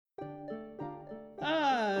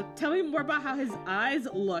Tell me more about how his eyes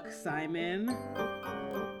look, Simon.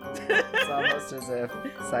 It's almost as if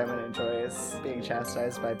Simon enjoys being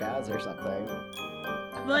chastised by Baz or something.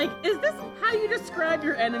 Like, is this how you describe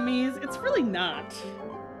your enemies? It's really not.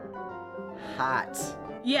 Hot.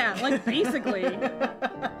 Yeah, like, basically.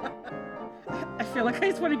 I feel like I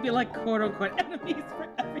just want to be like, quote-unquote, enemies for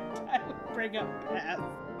every time we bring up Baz.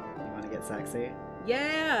 You want to get sexy?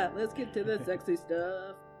 Yeah, let's get to the sexy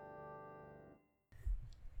stuff.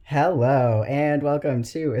 Hello, and welcome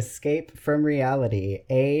to Escape from Reality,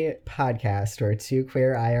 a podcast where two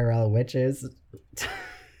queer IRL witches...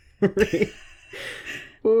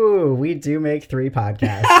 Ooh, we do make 3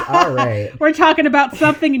 podcasts. All right. We're talking about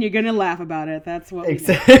something and you're going to laugh about it. That's what we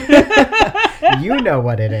know. You know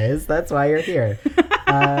what it is. That's why you're here.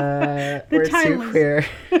 We're two queer...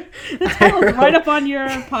 The title's right up on your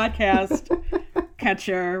podcast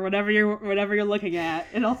catcher, whatever you're looking at.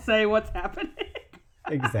 It'll say what's happening.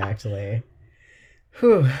 Exactly.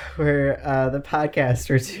 Whew. We're the podcast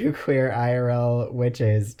where two queer IRL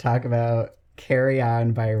witches talk about Carry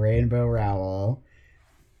On by Rainbow Rowell.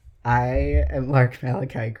 I am Lark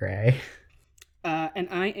Malachi Gray. And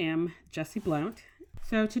I am Jessie Blount.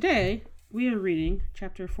 So today we are reading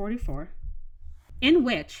chapter 44, in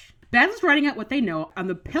which Baz is writing out what they know on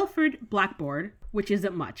the pilfered blackboard, which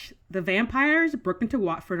isn't much. The vampires broke into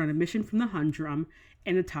Watford on a mission from the Humdrum,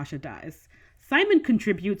 and Natasha dies. Simon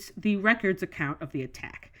contributes the records account of the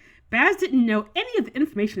attack. Baz didn't know any of the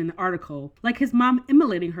information in the article, like his mom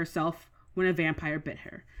immolating herself when a vampire bit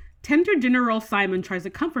her. Tender General Simon tries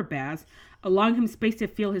to comfort Baz, allowing him space to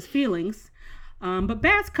feel his feelings, but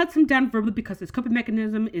Baz cuts him down verbally because his coping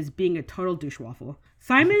mechanism is being a total douchewaffle.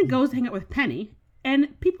 Simon goes to hang out with Penny,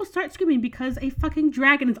 and people start screaming because a fucking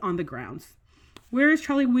dragon is on the grounds. Where is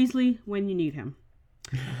Charlie Weasley when you need him?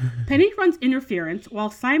 Penny runs interference while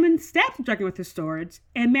Simon stabs the dragon with his swords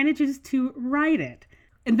and manages to ride it.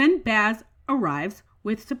 And then Baz arrives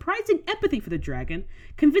with surprising empathy for the dragon,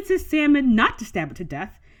 convinces Simon not to stab it to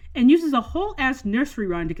death, and uses a whole-ass nursery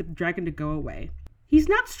rhyme to get the dragon to go away. He's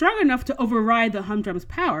not strong enough to override the Humdrum's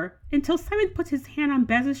power until Simon puts his hand on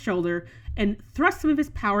Baz's shoulder and thrusts some of his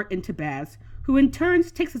power into Baz, who in turn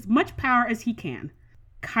takes as much power as he can.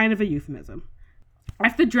 Kind of a euphemism.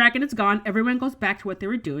 After the dragon is gone, everyone goes back to what they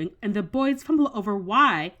were doing, and the boys fumble over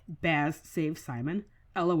why Baz saved Simon.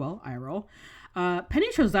 LOL, eye roll.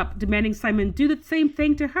 Penny shows up, demanding Simon do the same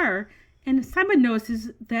thing to her, and Simon notices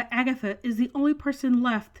that Agatha is the only person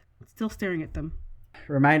left still staring at them.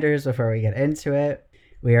 Reminders before we get into it.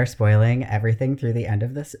 We are spoiling everything through the end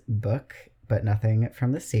of this book, but nothing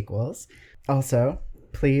from the sequels. Also,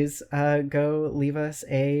 please go leave us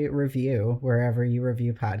a review wherever you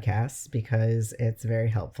review podcasts because it's very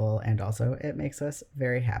helpful and also it makes us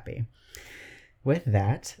very happy. With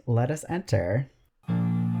that, let us enter.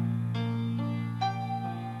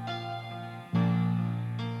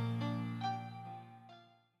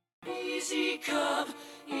 Easy come,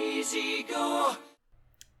 easy go.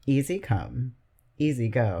 Easy come, easy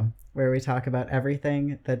go, where we talk about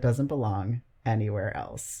everything that doesn't belong anywhere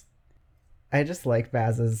else. I just like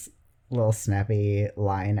Baz's little snappy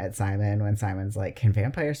line at Simon when Simon's like, can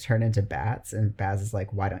vampires turn into bats? And Baz is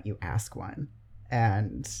like, why don't you ask one?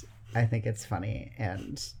 And I think it's funny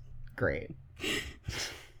and great.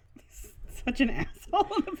 Such an asshole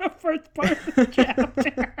in the first part of the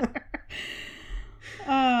chapter.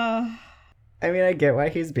 I mean, I get why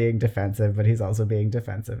he's being defensive, but he's also being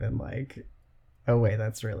defensive in like a way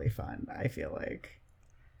that's really fun, I feel like.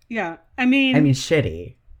 Yeah, I mean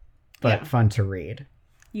shitty, but yeah. Fun to read.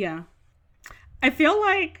 Yeah. I feel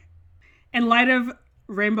like in light of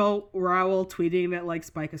Rainbow Rowell tweeting that like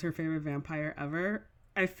Spike is her favorite vampire ever,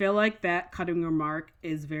 I feel like that cutting remark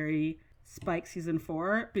is very Spike season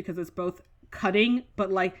 4 because it's both cutting,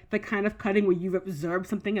 but like the kind of cutting where you've observed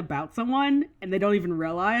something about someone and they don't even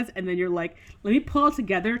realize, and then you're like, let me pull it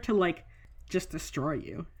together to like just destroy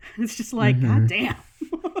you. It's just like, God damn.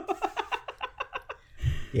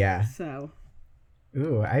 Yeah. So.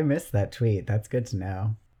 Ooh, I missed that tweet. That's good to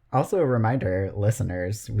know. Also a reminder,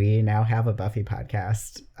 listeners, we now have a Buffy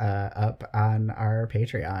podcast up on our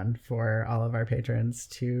Patreon for all of our patrons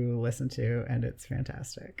to listen to, and it's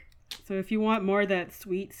fantastic. So if you want more of that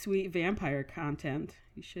sweet, sweet vampire content,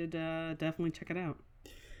 you should definitely check it out.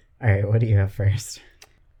 All right, what do you have first?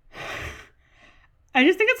 I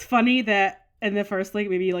just think it's funny that in the first, like,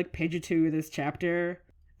 maybe, like, page or 2 of this chapter,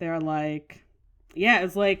 they're like, yeah,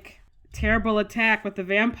 it's like terrible attack with the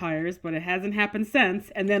vampires, but it hasn't happened since.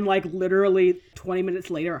 And then, like, literally 20 minutes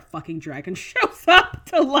later, a fucking dragon shows up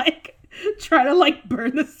to, like, try to like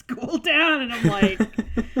burn the school down, and I'm like,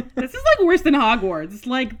 this is like worse than Hogwarts.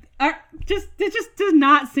 Like, it just does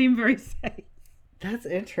not seem very safe. That's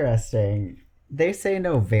interesting. They say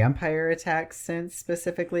no vampire attacks since,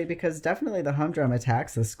 specifically because definitely the humdrum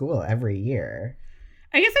attacks the school every year.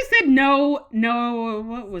 I guess I said no.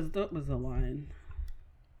 What was the line?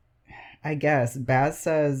 I guess Baz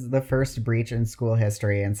says the first breach in school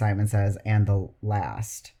history, and Simon says, and the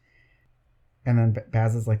last. And then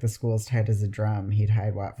Baz is like, the school's tight as a drum. He'd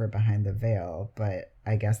hide Watford behind the veil. But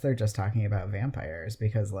I guess they're just talking about vampires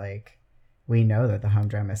because, like, we know that the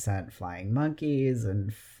humdrum has sent flying monkeys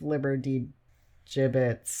and flibberty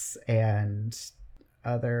gibbets and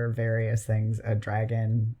other various things, a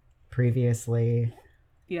dragon previously.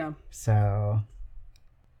 Yeah. So,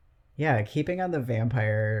 yeah, keeping on the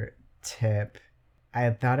vampire tip, I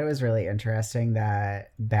thought it was really interesting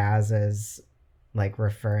that Baz is like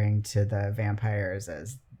referring to the vampires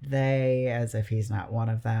as they, as if he's not one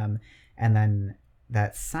of them, and then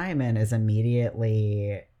that Simon is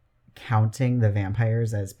immediately counting the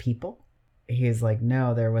vampires as people. He's like,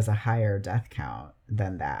 no, there was a higher death count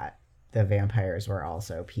than that. The vampires were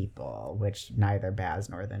also people, which neither Baz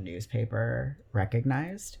nor the newspaper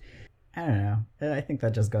recognized. I don't know. I think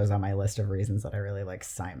that just goes on my list of reasons that I really like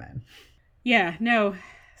Simon. Yeah, no.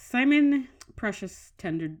 Simon, precious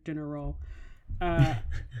tender dinner roll. Actually,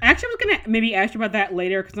 I was going to maybe ask you about that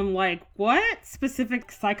later because I'm like, what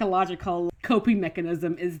specific psychological coping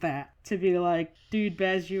mechanism is that? To be like, dude,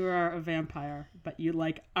 Baz, you are a vampire, but you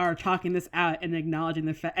like are talking this out and acknowledging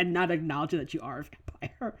the fact and not acknowledging that you are a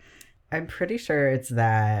vampire. I'm pretty sure it's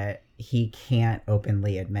that he can't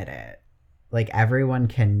openly admit it. Like, everyone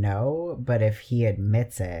can know, but if he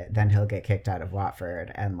admits it, then he'll get kicked out of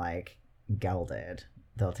Watford and, like, gelded.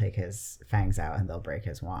 They'll take his fangs out and they'll break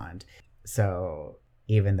his wand. So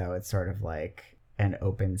even though it's sort of like an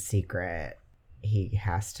open secret, he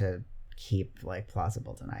has to keep, like,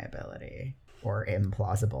 plausible deniability or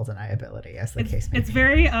implausible deniability, as the case may be. It's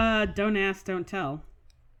very don't ask, don't tell.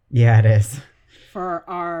 Yeah, it is. For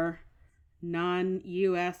our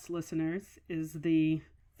non-US listeners, is the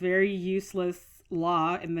very useless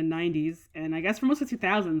law in the 90s, and I guess for most of the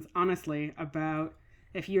 2000s, honestly, about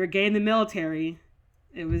if you were gay in the military,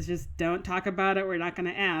 it was just, don't talk about it, we're not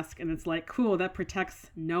going to ask. And it's like, cool, that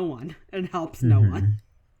protects no one and helps no one.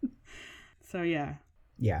 So, yeah.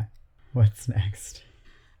 Yeah. What's next?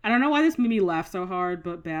 I don't know why this made me laugh so hard,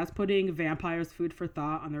 but Baz putting vampires' food for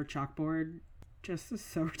thought on their chalkboard just is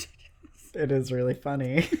so ridiculous. It is really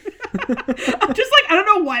funny. I'm just like, I don't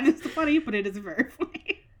know why this is funny, but it is very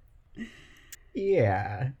funny.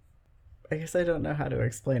 Yeah. I guess I don't know how to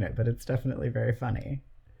explain it, but it's definitely very funny.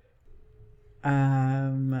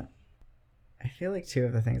 I feel like two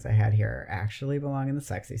of the things I had here actually belong in the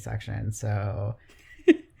sexy section, so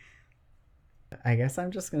I guess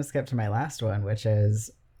I'm just going to skip to my last one, which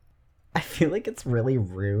is, I feel like it's really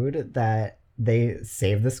rude that they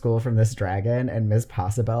save the school from this dragon, and Ms.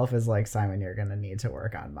 Possibelf is like, Simon, you're going to need to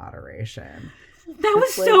work on moderation. That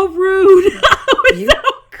was like, so rude. You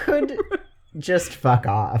could just fuck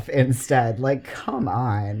off instead. Like, come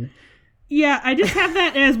on. Yeah, I just have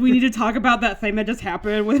that as we need to talk about that thing that just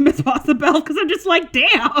happened with Miss Possibelf, because I'm just like,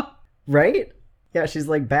 damn. Right? Yeah, she's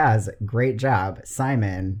like, Baz, great job.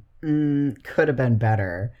 Simon, could have been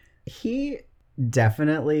better. He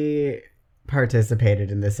definitely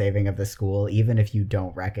participated in the saving of the school, even if you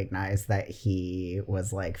don't recognize that he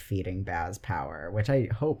was, like, feeding Baz power, which I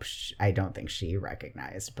hope, I don't think she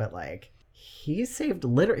recognized, but, like, he saved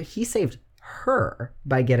her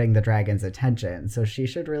by getting the dragon's attention, so she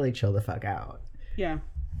should really chill the fuck out. Yeah.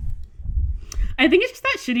 I think it's just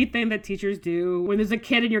that shitty thing that teachers do when there's a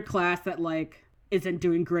kid in your class that, like, isn't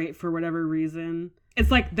doing great for whatever reason. It's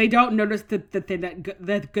like they don't notice the good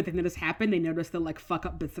thing that has happened. They notice the, like, fuck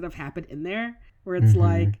up bits that have happened in there, where it's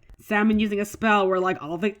like Simon using a spell where, like,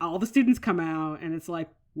 all the students come out, and it's like,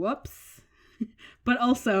 whoops. But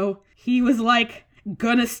also, he was like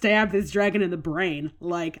gonna stab this dragon in the brain.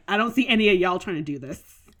 Like, I don't see any of y'all trying to do this.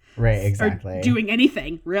 Right, exactly. Or doing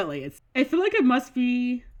anything, really. I feel like it must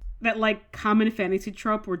be that, like, common fantasy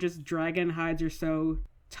trope where just dragon hides are so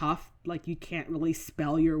tough, like, you can't really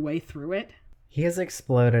spell your way through it. He has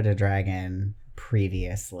exploded a dragon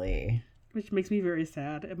previously. Which makes me very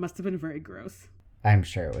sad. It must have been very gross. I'm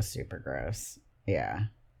sure it was super gross. Yeah.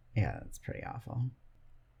 Yeah, that's pretty awful.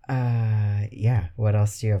 Yeah. What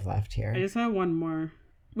else do you have left here? I just have one more,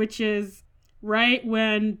 which is right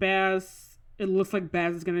when it looks like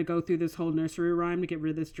Baz is going to go through this whole nursery rhyme to get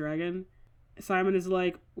rid of this dragon. Simon is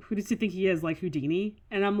like, who does he think he is? Like Houdini?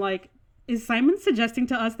 And I'm like, is Simon suggesting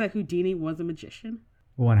to us that Houdini was a magician?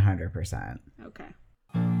 100%. Okay.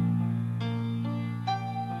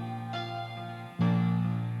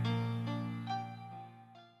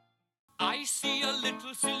 I see a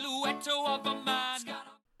little silhouette of a man.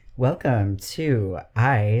 Welcome to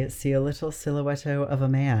I See a Little Silhouette of a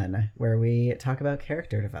Man, where we talk about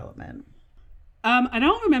character development. I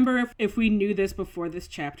don't remember if we knew this before this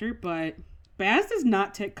chapter, but Baz does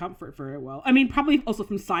not take comfort very well. I mean, probably also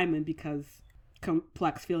from Simon, because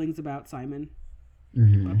complex feelings about Simon.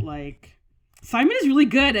 Mm-hmm. But, like, Simon is really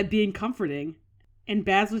good at being comforting, and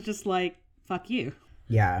Baz was just like, fuck you.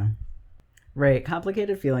 Yeah. Right,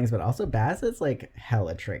 complicated feelings, but also Baz is, like,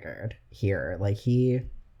 hella triggered here. Like, he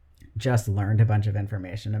just learned a bunch of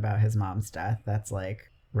information about his mom's death that's,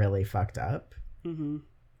 like, really fucked up. Mm-hmm.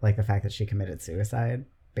 Like, the fact that she committed suicide,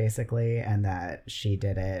 basically, and that she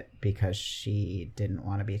did it because she didn't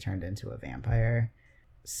want to be turned into a vampire.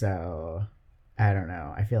 So, I don't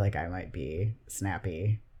know. I feel like I might be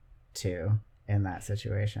snappy, too, in that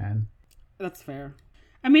situation. That's fair.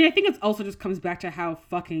 I mean, I think it also just comes back to how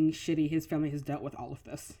fucking shitty his family has dealt with all of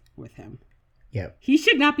this with him. Yep. He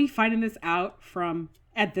should not be finding this out from,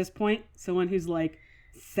 at this point, someone who's like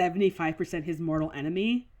 75% his mortal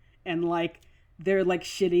enemy and like their like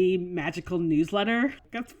shitty magical newsletter.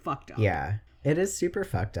 That's fucked up. Yeah. It is super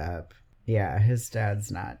fucked up. Yeah, his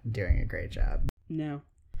dad's not doing a great job. No.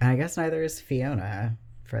 And I guess neither is Fiona,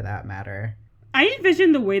 for that matter. I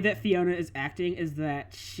envision the way that Fiona is acting is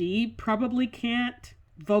that she probably can't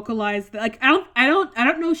vocalize like I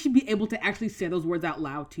don't know if she'd be able to actually say those words out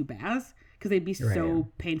loud to Baz because they'd be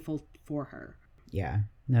so painful for her. Yeah.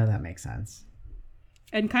 No, that makes sense.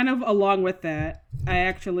 And kind of along with that, I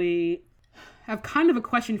actually have kind of a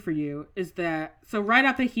question for you is that so right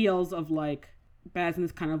at the heels of like Baz in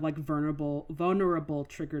this kind of like vulnerable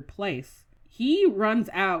triggered place, he runs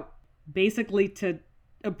out basically to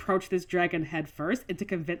approach this dragon head first and to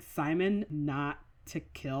convince Simon not to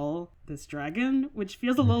kill this dragon, which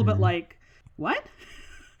feels a little bit like, what?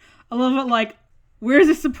 A little bit like, where's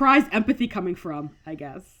the surprise empathy coming from, I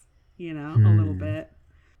guess, you know, a little bit.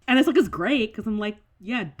 And it's like, it's great because I'm like,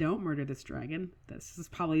 yeah, don't murder this dragon. This is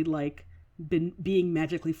probably like been being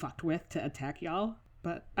magically fucked with to attack y'all,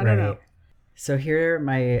 but I don't know. So here are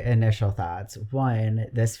my initial thoughts. One,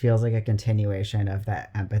 this feels like a continuation of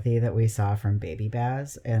that empathy that we saw from Baby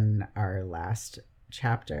Baz in our last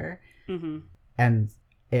chapter. Mm-hmm. And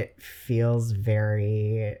it feels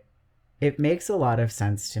it makes a lot of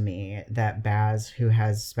sense to me that Baz, who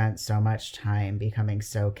has spent so much time becoming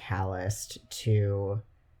so calloused to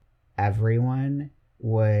everyone,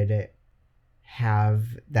 would have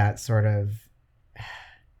that sort of...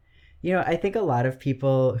 You know, I think a lot of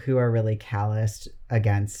people who are really calloused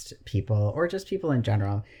against people, or just people in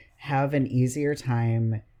general, have an easier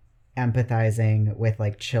time empathizing with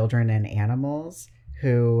like children and animals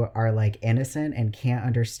who are like innocent and can't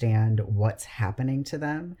understand what's happening to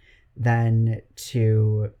them than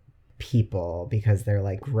to people, because they're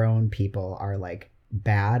like grown people are like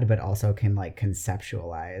bad, but also can like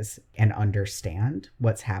conceptualize and understand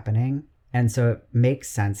what's happening. And so it makes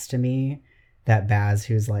sense to me that Baz,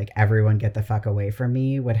 who's like, everyone get the fuck away from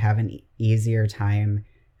me, would have an easier time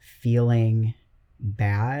feeling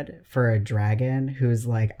bad for a dragon who's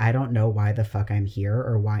like, I don't know why the fuck I'm here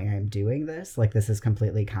or why I'm doing this. Like, this is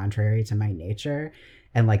completely contrary to my nature.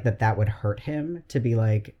 And like that would hurt him to be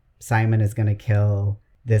like, Simon is going to kill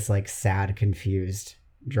this like sad, confused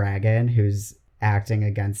dragon who's acting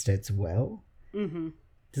against its will. Mm-hmm.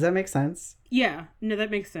 Does that make sense? Yeah, no,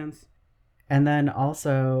 that makes sense. And then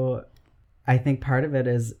also, I think part of it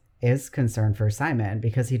is concern for Simon,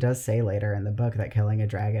 because he does say later in the book that killing a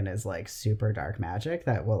dragon is like super dark magic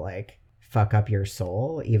that will like fuck up your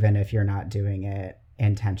soul, even if you're not doing it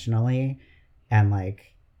intentionally. And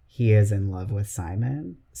like, he is in love with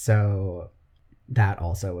Simon. So that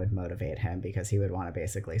also would motivate him, because he would want to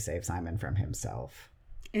basically save Simon from himself.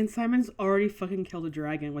 And Simon's already fucking killed a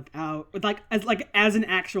dragon as an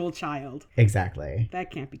actual child. Exactly.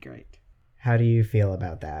 That can't be great. How do you feel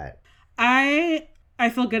about that? I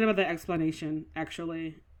feel good about that explanation,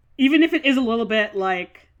 actually. Even if it is a little bit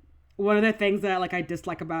like one of the things that like I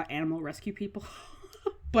dislike about animal rescue people.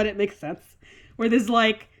 But it makes sense. Where there's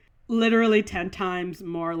like literally 10 times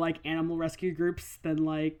more like animal rescue groups than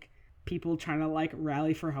like people trying to like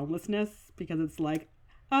rally for homelessness, because it's like,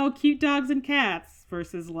 oh, cute dogs and cats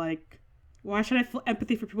versus like, why should I feel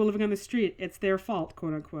empathy for people living on the street? It's their fault,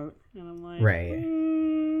 quote unquote. And I'm like, right.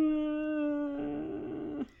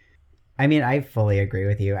 I mean, I fully agree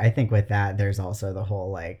with you. I think with that, there's also the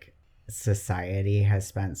whole like society has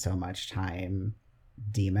spent so much time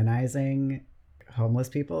demonizing homeless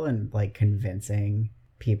people and like convincing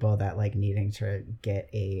people that like needing to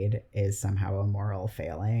get aid is somehow a moral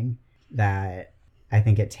failing, that I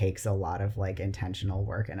think it takes a lot of like intentional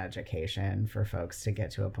work and education for folks to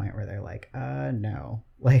get to a point where they're like, no,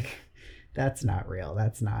 like that's not real.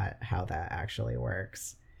 That's not how that actually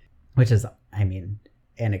works. Which is, I mean,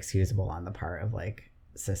 inexcusable on the part of like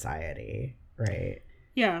society, right?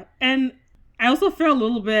 Yeah. And I also feel a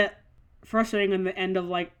little bit frustrating in the end of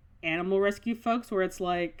like animal rescue folks where it's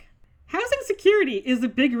like, housing security is a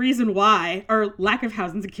big reason why, or lack of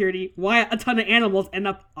housing security, why a ton of animals end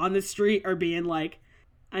up on the street or being like,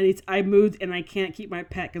 I moved and I can't keep my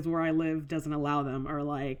pet because where I live doesn't allow them, or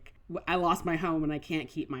like I lost my home and I can't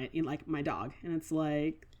keep my dog. And it's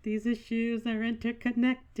like, these issues are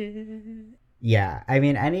interconnected. Yeah, I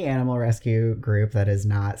mean, any animal rescue group that is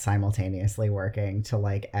not simultaneously working to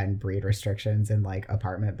like end breed restrictions in like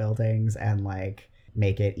apartment buildings and like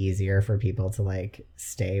make it easier for people to like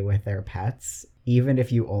stay with their pets, even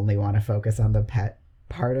if you only want to focus on the pet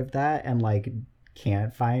part of that and like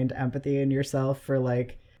can't find empathy in yourself for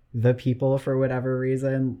like the people for whatever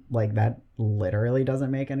reason, like that literally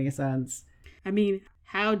doesn't make any sense. I mean,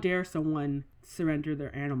 how dare someone surrender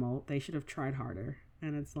their animal? They should have tried harder.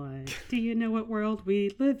 And it's like, do you know what world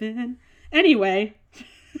we live in? Anyway,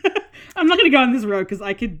 I'm not going to go on this road because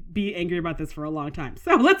I could be angry about this for a long time.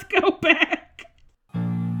 So let's go back.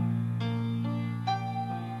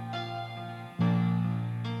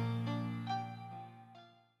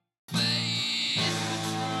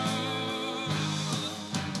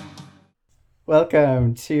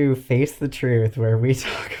 Welcome to Face the Truth, where we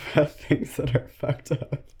talk about things that are fucked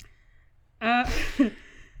up.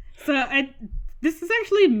 This is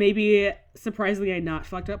actually maybe surprisingly a not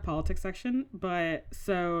fucked up politics section, but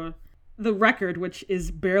so The Record, which is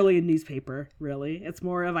barely a newspaper, really. It's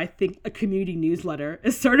more of, I think, a community newsletter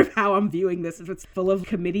is sort of how I'm viewing this. If it's full of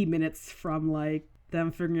committee minutes from like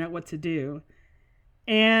them figuring out what to do.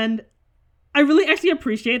 And I really actually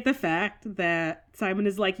appreciate the fact that Simon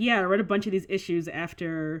is like, yeah, I read a bunch of these issues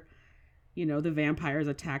after, you know, the vampires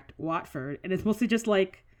attacked Watford. And it's mostly just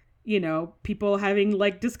like, you know, people having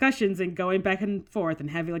like discussions and going back and forth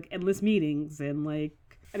and having like endless meetings and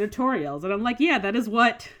like editorials. And I'm like, yeah, that is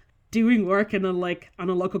what doing work in a like on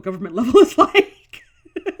a local government level is like.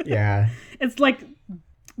 Yeah. It's like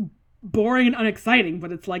boring and unexciting,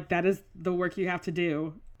 but it's like that is the work you have to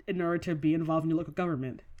do in order to be involved in your local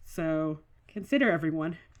government. So consider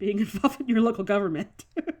everyone being involved in your local government.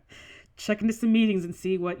 Check into some meetings and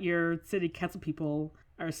see what your city council people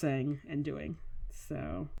are saying and doing.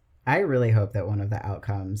 So I really hope that one of the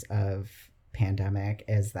outcomes of pandemic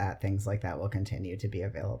is that things like that will continue to be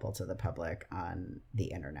available to the public on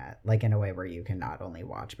the internet, like in a way where you can not only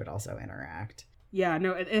watch but also interact. Yeah,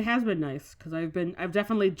 no, it has been nice because I've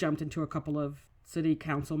definitely jumped into a couple of city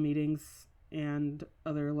council meetings and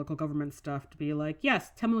other local government stuff to be like,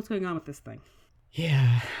 yes, tell me what's going on with this thing.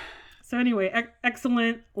 Yeah. So anyway,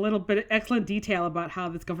 excellent detail about how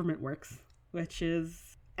this government works, which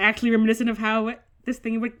is actually reminiscent of how this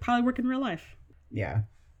thing would probably work in real life. Yeah.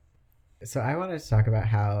 So I wanted to talk about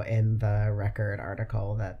how in the Record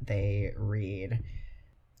article that they read,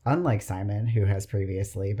 unlike Simon, who has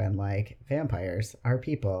previously been like, vampires are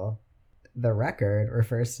people, the Record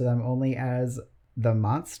refers to them only as the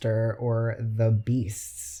monster or the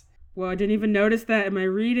beasts. Well, I didn't even notice that in my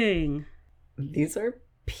reading. These are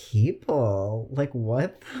people. Like,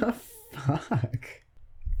 what the fuck?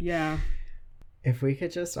 Yeah. If we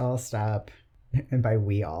could just all stop, and by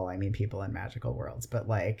we all, I mean people in magical worlds, but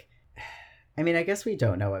like, I mean, I guess we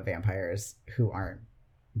don't know what vampires who aren't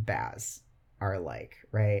Baz are like,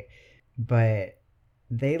 right? But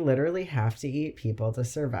they literally have to eat people to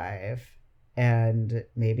survive. And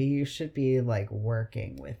maybe you should be like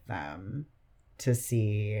working with them to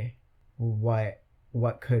see what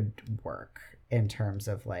could work in terms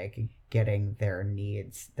of like getting their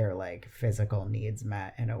needs, their like physical needs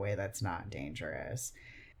met in a way that's not dangerous.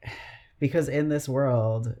 Because in this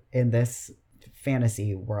world, in this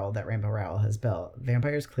fantasy world that Rainbow Rowell has built,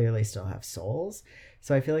 vampires clearly still have souls.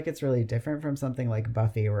 So I feel like it's really different from something like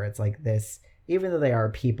Buffy, where it's like this, even though they are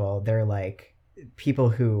people, they're like people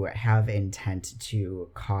who have intent to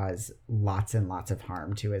cause lots and lots of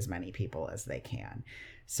harm to as many people as they can.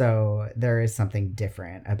 So there is something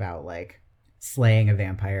different about like slaying a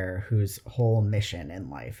vampire whose whole mission in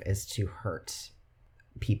life is to hurt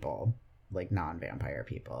people, like non-vampire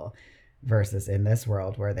people, versus in this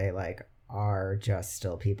world where they like are just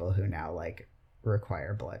still people who now like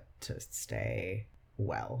require blood to stay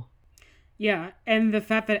well. Yeah, and the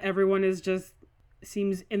fact that everyone is just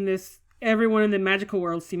seems in this, everyone in the magical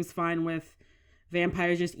world seems fine with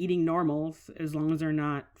vampires just eating normals as long as they're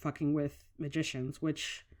not fucking with magicians,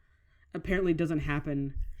 which apparently doesn't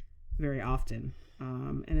happen very often.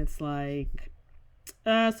 And it's like,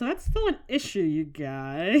 So that's still an issue, you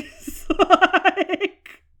guys.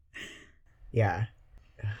 Like, Yeah.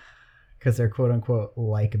 Because they're quote unquote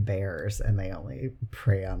like bears and they only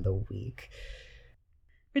prey on the weak.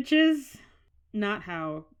 which is not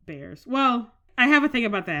how bears. Well, I have a thing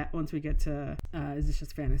about that once we get to Is This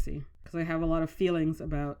Just Fantasy? Because I have a lot of feelings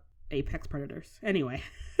about apex predators. Anyway.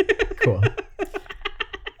 Cool.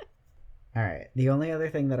 All right. The only other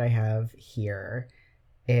thing that I have here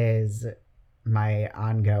is my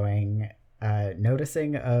ongoing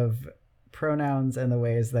noticing of pronouns and the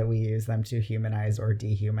ways that we use them to humanize or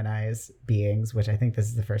dehumanize beings, which I think this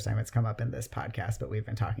is the first time it's come up in this podcast, but we've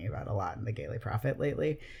been talking about a lot in the Gayly Prophet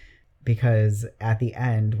lately. Because at the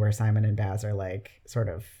end, where Simon and Baz are like sort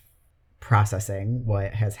of processing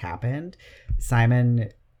what has happened, Simon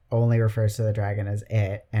only refers to the dragon as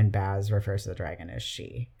it, and Baz refers to the dragon as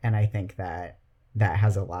she. And I think that that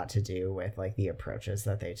has a lot to do with like the approaches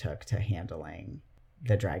that they took to handling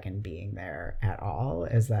the dragon being there at all,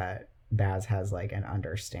 is that Baz has like an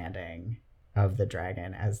understanding of the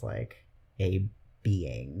dragon as like a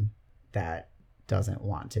being that doesn't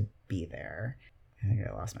want to be there. I think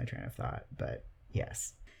I lost my train of thought, but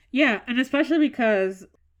yes. Yeah, and especially because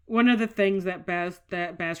one of the things that Baz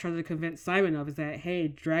tries to convince Simon of is that, hey,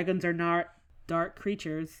 dragons are not dark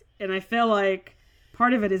creatures. And I feel like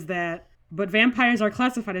part of it is that, but vampires are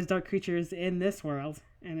classified as dark creatures in this world.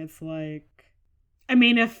 And it's like, I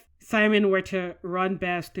mean, if Simon were to run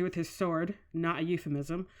Baz through with his sword, not a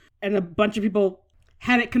euphemism, and a bunch of people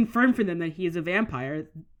had it confirmed for them that he is a vampire,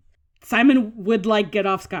 Simon would like get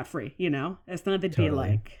off scot-free, you know? It's not that be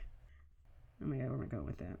like, oh my god, where am I going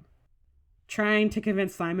with that? Trying to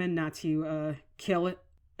convince Simon not to kill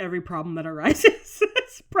every problem that arises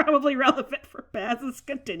is probably relevant for Baz's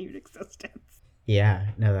continued existence. Yeah,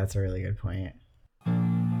 no, that's a really good point.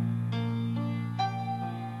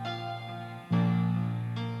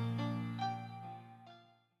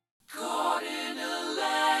 Caught in a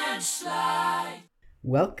landslide.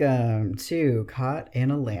 Welcome to Caught in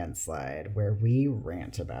a Landslide, where we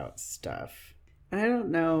rant about stuff. I don't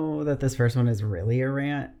know that this first one is really a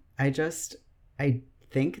rant. I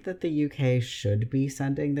think that the UK should be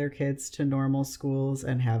sending their kids to normal schools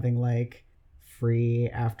and having like free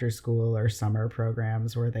after school or summer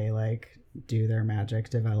programs where they like do their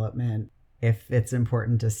magic development. If it's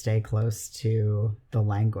important to stay close to the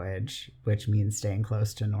language, which means staying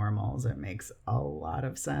close to normals, it makes a lot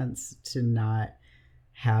of sense to not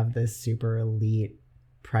have this super elite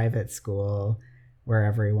private school where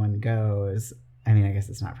everyone goes. I mean, I guess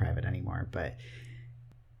it's not private anymore, but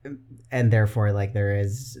and therefore like there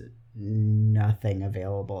is nothing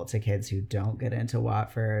available to kids who don't get into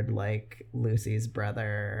Watford, like Lucy's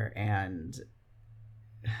brother, and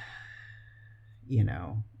you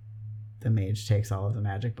know, the mage takes all of the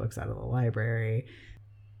magic books out of the library.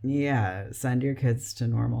 Yeah, send your kids to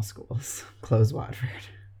normal schools. Close Watford.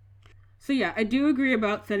 So yeah, I do agree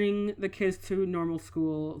about sending the kids to normals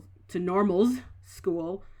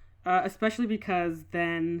school, especially because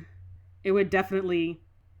then it would definitely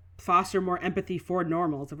foster more empathy for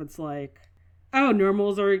normals if it's like, oh,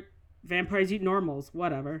 normals are vampires eat normals,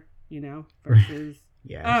 whatever, you know, versus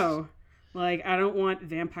Yes. oh, like I don't want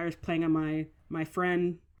vampires playing on my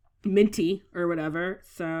friend Minty or whatever,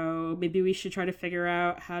 so maybe we should try to figure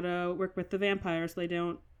out how to work with the vampires so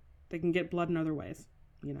they can get blood in other ways,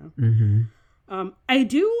 you know. Mm-hmm. I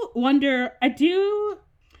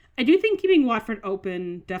do think keeping Watford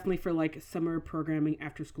open definitely for like summer programming,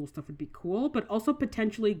 after school stuff would be cool, but also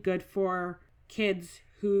potentially good for kids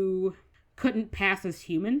who couldn't pass as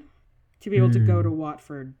human to be able to go to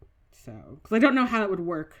Watford. So, because I don't know how that would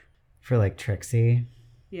work. For like Trixie.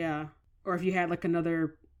 Yeah. Or if you had like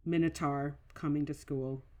another Minotaur coming to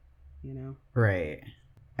school, you know. Right.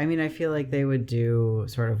 I mean, I feel like they would do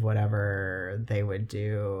sort of whatever they would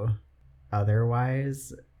do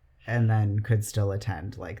otherwise, and then could still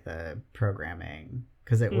attend like the programming,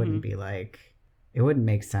 because it wouldn't be like, it wouldn't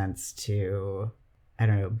make sense to, I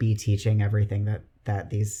don't know, be teaching everything that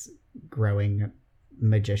these growing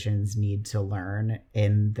magicians need to learn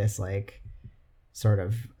in this like sort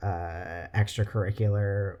of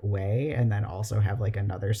extracurricular way, and then also have like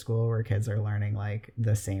another school where kids are learning like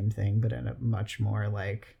the same thing but in a much more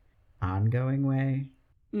like ongoing way.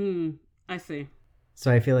 I see.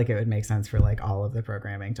 So I feel like it would make sense for like all of the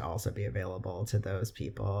programming to also be available to those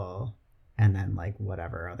people, and then like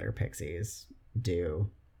whatever other pixies do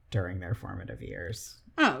during their formative years.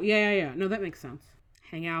 Oh, yeah. No, that makes sense.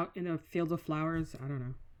 Hang out in a field of flowers. I don't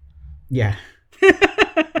know. Yeah.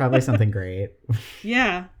 Probably something great.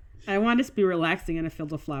 Yeah. I want to just be relaxing in a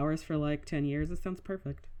field of flowers for like 10 years. It sounds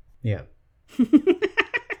perfect. Yeah.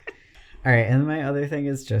 All right, and my other thing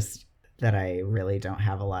is just that I really don't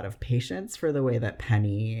have a lot of patience for the way that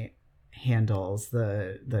Penny handles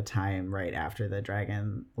the time right after the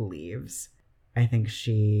dragon leaves. I think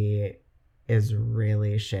she is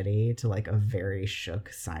really shitty to like a very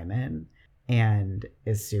shook Simon and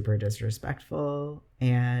is super disrespectful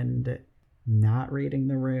and not reading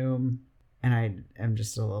the room, and I am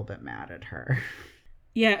just a little bit mad at her.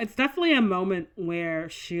 Yeah, it's definitely a moment where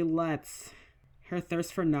she lets her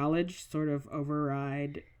thirst for knowledge sort of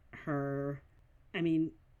override her, I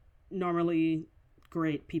mean, normally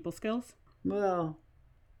great people skills. Well,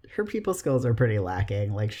 her people skills are pretty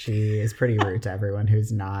lacking. Like, she is pretty rude to everyone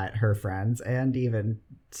who's not her friends, and even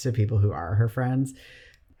to people who are her friends.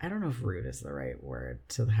 I don't know if rude is the right word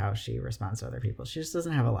to how she responds to other people. She just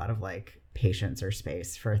doesn't have a lot of like patience or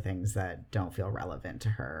space for things that don't feel relevant to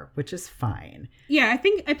her, which is fine. Yeah, I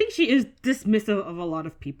think she is dismissive of a lot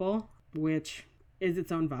of people, which is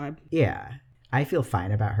its own vibe. Yeah. I feel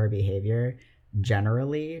fine about her behavior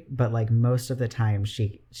generally, but like most of the time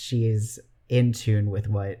she is in tune with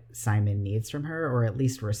what Simon needs from her, or at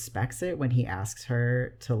least respects it when he asks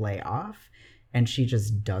her to lay off, and she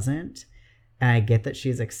just doesn't. And I get that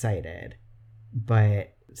she's excited,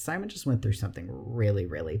 but Simon just went through something really,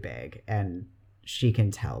 really big, and she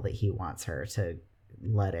can tell that he wants her to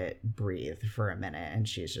let it breathe for a minute, and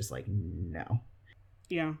she's just like, no.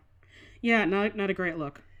 Yeah. Yeah, not a great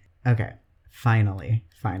look. Okay, finally,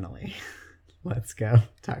 let's go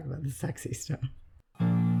talk about the sexy stuff.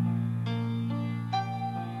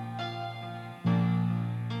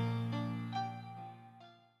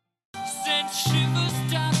 Send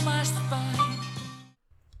shivers down my spine.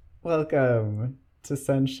 Welcome to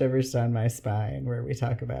Send Shivers Down My Spine, where we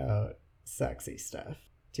talk about sexy stuff.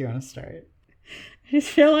 Do you want to start? I just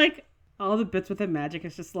feel like all the bits with the magic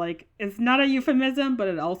is just like, it's not a euphemism, but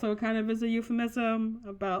it also kind of is a euphemism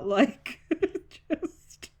about like,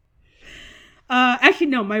 just... actually,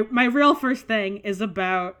 no, my real first thing is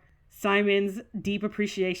about Simon's deep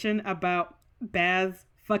appreciation about Baz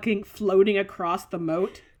fucking floating across the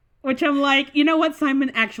moat, which I'm like, you know what,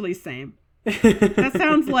 Simon, actually same. That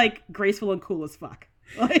sounds like graceful and cool as fuck.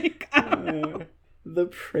 Like, I don't know. The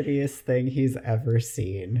prettiest thing he's ever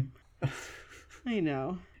seen. I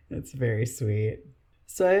know. It's very sweet.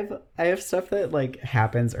 So I have stuff that like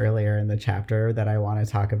happens earlier in the chapter that I want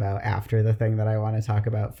to talk about after the thing that I want to talk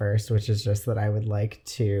about first, which is just that I would like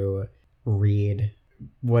to read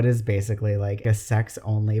what is basically like a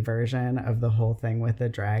sex-only version of the whole thing with the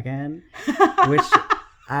dragon, which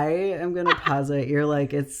I am going to posit, you're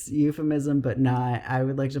like, it's euphemism, but not. I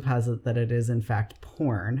would like to posit that it is in fact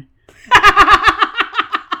porn.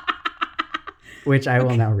 Which I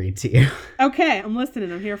will now read to you. Okay, I'm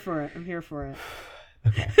listening. I'm here for it.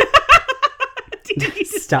 Okay.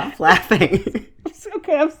 Stop laughing.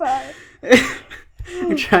 Okay, I'm sorry.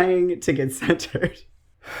 I'm trying to get centered.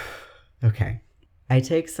 Okay. I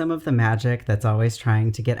take some of the magic that's always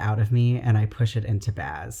trying to get out of me and I push it into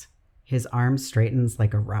Baz. His arm straightens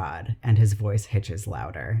like a rod and his voice hitches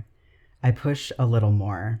louder. I push a little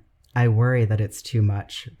more. I worry that it's too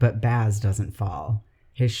much, but Baz doesn't fall.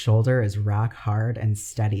 His shoulder is rock hard and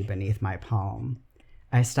steady beneath my palm.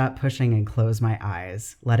 I stop pushing and close my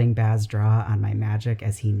eyes, letting Baz draw on my magic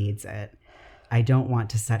as he needs it. I don't want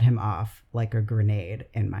to set him off like a grenade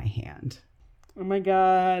in my hand. Oh my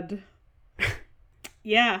god.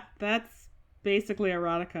 Yeah, that's basically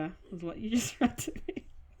erotica, is what you just read to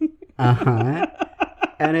me. Uh-huh.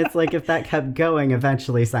 And it's like if that kept going,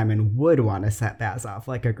 eventually Simon would want to set Baz off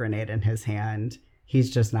like a grenade in his hand. He's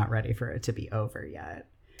just not ready for it to be over yet.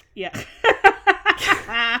 Yeah.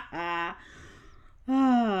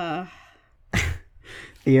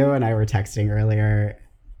 Theo and I were texting earlier,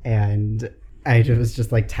 and I was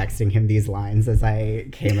just like texting him these lines as I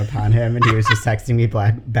came upon him, and he was just texting me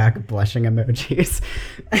back blushing emojis.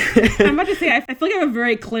 I'm about to say, I feel like I have a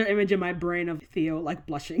very clear image in my brain of Theo like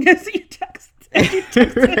blushing as you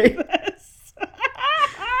texted Right. this.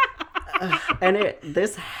 And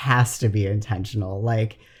this has to be intentional.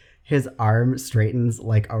 Like, his arm straightens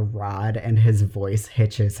like a rod and his voice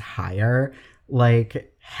hitches higher.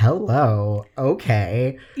 Like, hello,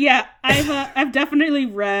 okay. Yeah, I've definitely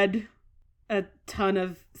read a ton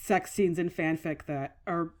of sex scenes in fanfic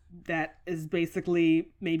that is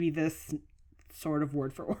basically maybe this sort of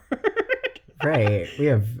word for word. Right. We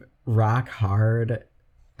have rock hard.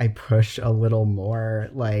 I push a little more.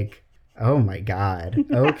 Like, oh my god.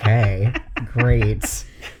 Okay. Great.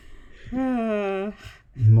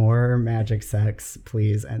 More magic sex,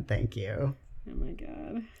 please and thank you. Oh my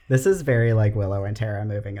god. This is very like Willow and Tara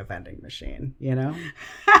moving a vending machine, you know?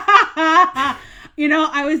 You know,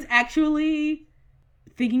 I was actually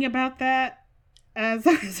thinking about that as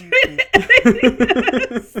I was reading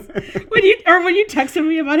this. When you texted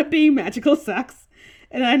me about it being magical sex.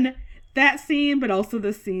 And then that scene, but also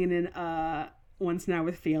the scene in Once Now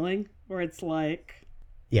with Feeling, where it's like,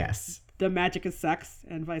 yes, the magic is sex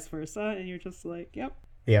and vice versa. And you're just like, yep.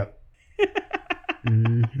 Yep.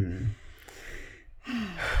 Mm-hmm.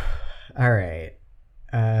 All right.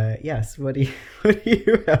 Yes. What do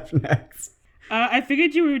you have next? I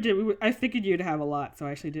figured you'd have a lot, so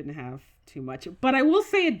I actually didn't have too much. But I will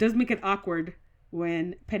say it does make it awkward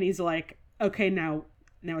when Penny's like, "Okay, now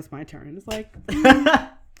it's my turn." It's like,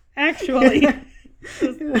 actually,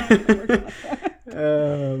 it's not gonna work like that.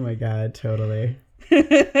 Oh my god, totally.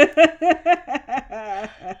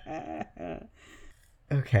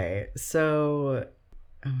 Okay, so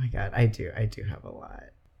oh my god, I do have a lot.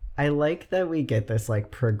 I like that we get this like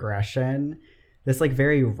progression, this like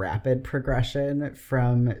very rapid progression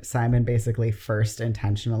from Simon basically first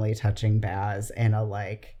intentionally touching Baz in a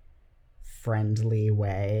like friendly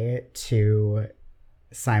way to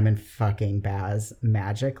Simon fucking Baz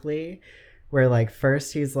magically, where like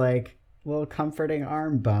first he's like, little comforting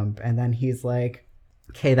arm bump, and then he's like,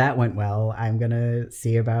 okay, that went well, I'm gonna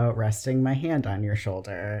see about resting my hand on your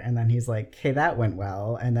shoulder. And then he's like, okay, that went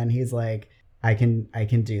well. And then he's like, I can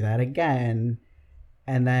do that again.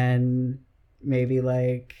 And then maybe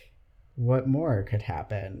like, what more could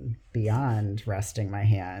happen beyond resting my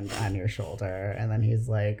hand on your shoulder? And then he's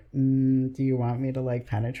like, do you want me to like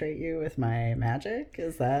penetrate you with my magic?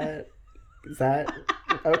 Is that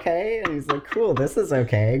okay? And he's like, cool, this is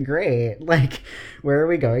okay, great. Like, where are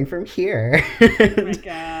we going from here? Oh my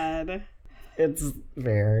god. It's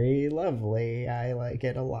very lovely. I like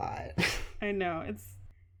it a lot. I know.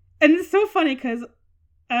 It's so funny because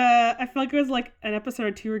I feel like it was like an episode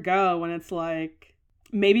or two ago when it's like,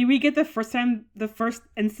 maybe we get the first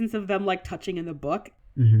instance of them like touching in the book.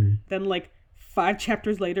 Mm-hmm. Then like 5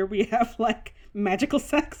 chapters later, we have like magical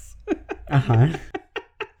sex. Uh-huh.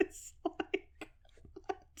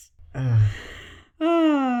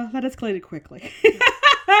 That escalated quickly.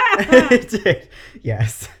 It did.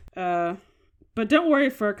 Yes. But don't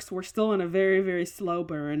worry, folks. We're still on a very, very slow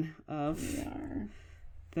burn of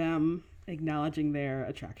them acknowledging their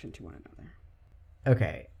attraction to one another.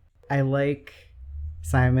 Okay. I like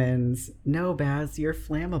Simon's, no, Baz, you're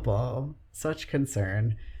flammable. Such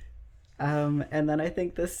concern. And then I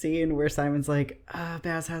think this scene where Simon's like,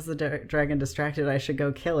 Baz has the dragon distracted, I should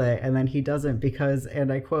go kill it. And then he doesn't because,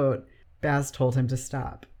 and I quote, Baz told him to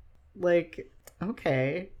stop. Like,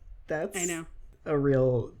 okay, that's I know. a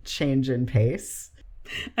real change in pace.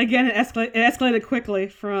 Again, it escalated quickly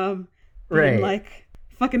from being Right. like,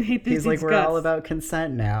 fucking hate these He's like, we're guts. all about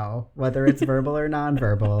consent now, whether it's verbal or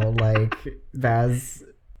nonverbal. Like, Baz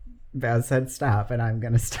said stop, and I'm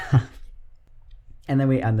gonna stop. And then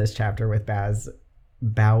we end this chapter with Baz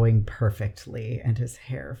bowing perfectly and his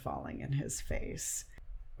hair falling in his face,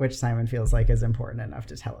 which Simon feels like is important enough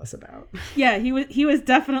to tell us about. Yeah, he was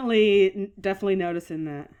definitely noticing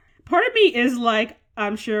that. Part of me is like,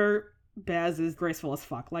 I'm sure Baz is graceful as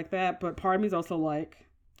fuck like that, but part of me is also like,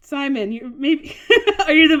 Simon,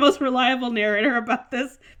 are you the most reliable narrator about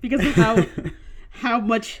this because of how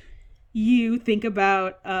much you think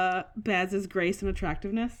about Baz's grace and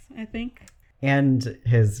attractiveness, I think. And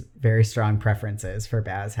his very strong preferences for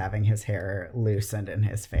Baz having his hair loosened in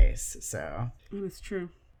his face. So That's true.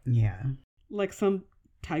 yeah. Like some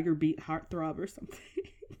tiger beat heartthrob or something.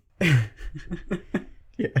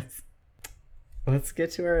 Yes. Let's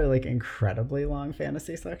get to our like incredibly long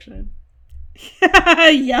fantasy section.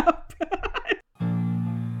 Yep.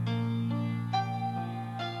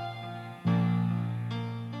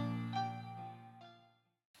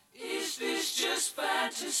 Is this just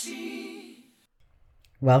fantasy?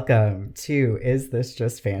 Welcome to Is This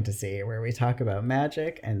Just Fantasy, where we talk about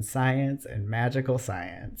magic and science and magical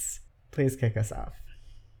science. Please kick us off.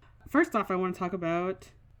 First off, I want to talk about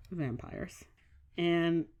vampires.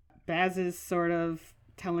 And Baz is sort of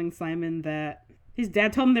telling Simon that his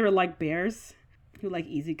dad told him they were like bears who like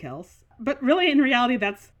easy kills. But really, in reality,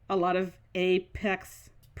 that's a lot of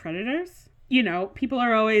apex predators. You know, people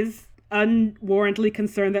are always unwarrantedly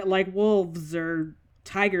concerned that like wolves or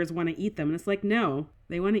tigers want to eat them. And it's like, no,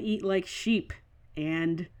 they want to eat like sheep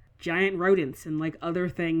and giant rodents and like other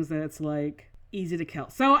things that it's like easy to kill.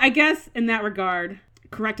 So I guess in that regard,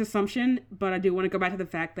 correct assumption, but I do want to go back to the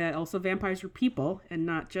fact that also vampires are people and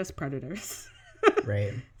not just predators.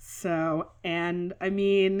 Right. So, and I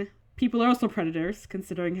mean, people are also predators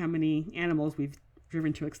considering how many animals we've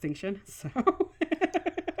driven to extinction. So,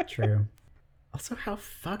 True. Also, how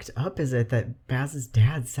fucked up is it that Baz's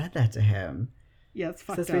dad said that to him? Yeah, it's So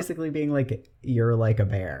fucked it's up. basically being like, you're like a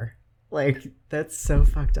bear. Like, that's so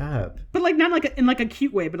fucked up. But like not like in like a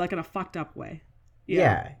cute way, but like in a fucked up way.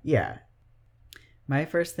 Yeah. My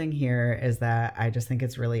first thing here is that I just think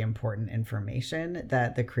it's really important information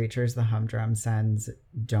that the creatures the humdrum sends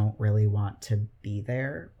don't really want to be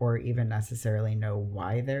there or even necessarily know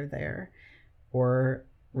why they're there or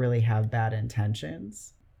really have bad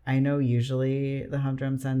intentions. I know usually the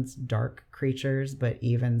humdrum sends dark creatures, but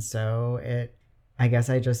even so, I guess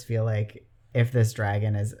I just feel like if this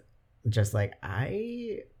dragon is just like,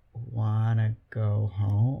 I want to go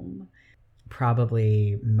home,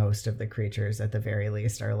 probably most of the creatures at the very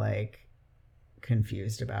least are like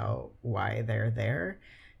confused about why they're there.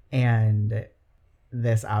 And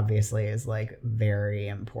this obviously is like very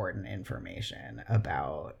important information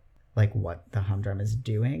about like what the humdrum is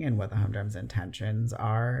doing and what the humdrum's intentions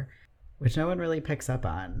are, which no one really picks up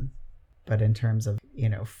on. But in terms of,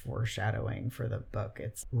 foreshadowing for the book,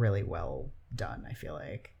 it's really well done, I feel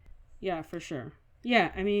like. Yeah, for sure.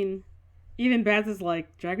 Yeah, I mean, even Baz is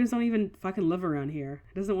like, dragons don't even fucking live around here.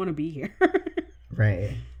 He doesn't want to be here.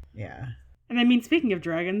 Right. Yeah. And I mean, speaking of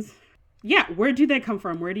dragons, yeah, where do they come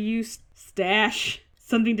from? Where do you stash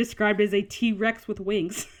something described as a T-Rex with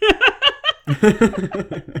wings?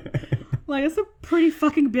 Like, it's a pretty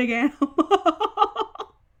fucking big animal.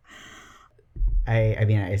 I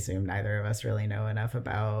mean, I assume neither of us really know enough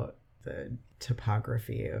about the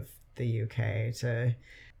topography of the UK to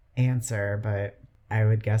answer, but I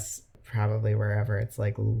would guess probably wherever it's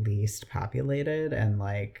like least populated, and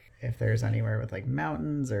like if there's anywhere with like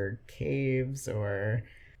mountains or caves or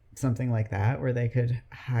something like that where they could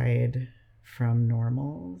hide from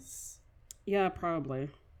normals. Yeah, probably.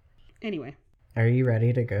 Anyway. Are you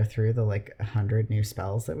ready to go through the like 100 new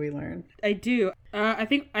spells that we learned? I do. I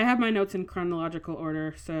think I have my notes in chronological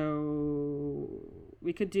order, so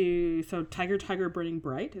we could do... So Tiger, Tiger, Burning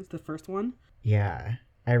Bright is the first one. Yeah.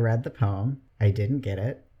 I read the poem. I didn't get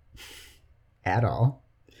it at all.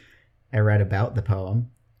 I read about the poem.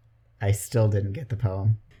 I still didn't get the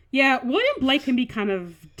poem. Yeah, William Blake can be kind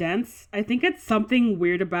of dense. I think it's something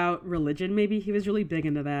weird about religion, maybe. He was really big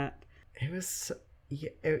into that. It was...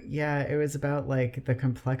 it was about like the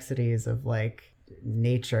complexities of like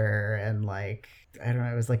nature and like, I don't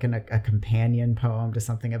know, it was like a companion poem to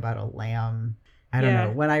something about a lamb. I don't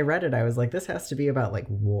know. When I read it, I was like, this has to be about like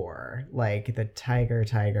war. Like the tiger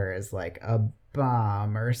is like a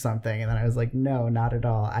bomb or something. And then I was like, no, not at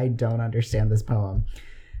all. I don't understand this poem.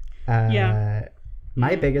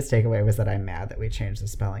 My biggest takeaway was that I'm mad that we changed the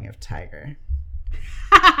spelling of tiger.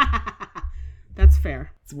 That's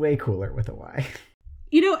fair. It's way cooler with a Y.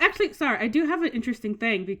 Actually, sorry, I do have an interesting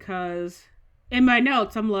thing because in my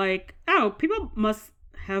notes, I'm like, oh, people must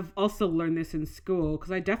have also learned this in school,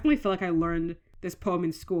 because I definitely feel like I learned this poem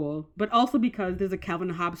in school, but also because there's a Calvin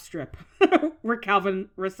Hobbes strip where Calvin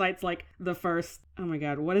recites like the first, oh my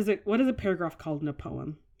God, what is a paragraph called in a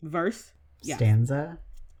poem? Verse? Yes. Stanza?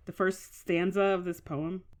 The first stanza of this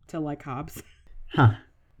poem to like Hobbes. Huh.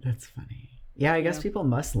 That's funny. Yeah, I guess people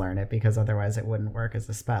must learn it because otherwise it wouldn't work as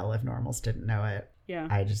a spell if normals didn't know it. Yeah.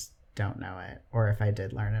 I just don't know it. Or if I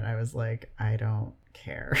did learn it, I was like, I don't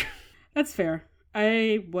care. That's fair.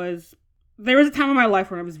 There was a time in my life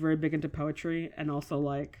when I was very big into poetry, and also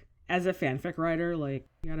like as a fanfic writer, like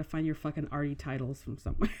you gotta find your fucking arty titles from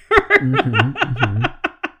somewhere.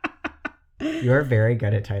 You're very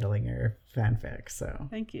good at titling your fanfic, so.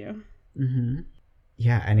 Thank you.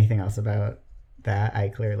 Yeah, anything else about that? I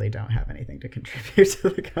clearly don't have anything to contribute to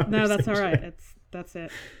the conversation. No, that's all right. That's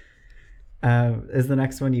it. Is the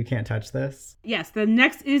next one You Can't Touch This? Yes, the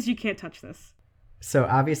next is You Can't Touch This. So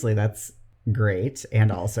obviously that's great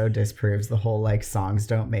and also disproves the whole like songs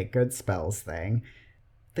don't make good spells thing.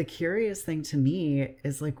 The curious thing to me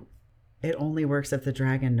is like it only works if the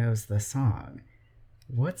dragon knows the song.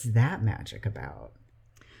 What's that magic about?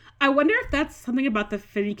 I wonder if that's something about the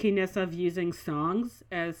finickiness of using songs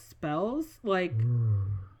as spells. Like,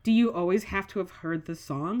 do you always have to have heard the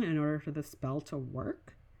song in order for the spell to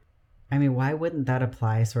work? I mean, why wouldn't that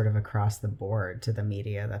apply sort of across the board to the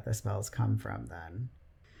media that the spells come from then?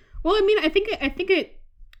 Well, I mean, I think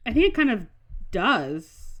it kind of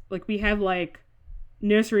does. Like, we have like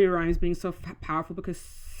nursery rhymes being so powerful because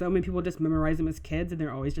so many people just memorize them as kids and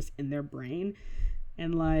they're always just in their brain.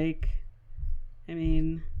 And like, I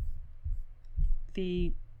mean,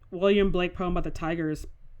 the William Blake poem about the tiger is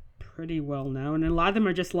pretty well known, and a lot of them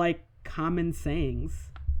are just like common sayings,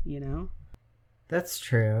 That's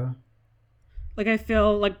true. Like, I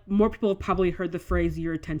feel like more people have probably heard the phrase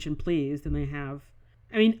 "your attention please" than they have.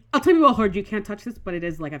 I mean, I'll tell you people heard You Can't Touch This, but it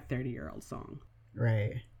is like a 30-year-old song.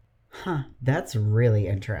 Right. Huh. That's really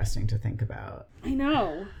interesting to think about. I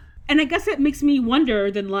know. And I guess it makes me wonder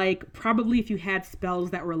then, like, probably if you had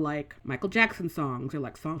spells that were like Michael Jackson songs or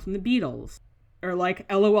like songs from the Beatles or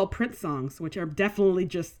like LOL Prince songs, which are definitely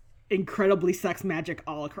just incredibly sex magic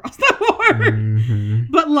all across the board. Mm-hmm.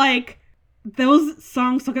 But like, those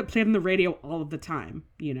songs still get played on the radio all of the time,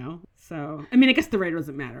 you know? So, I mean, I guess the radio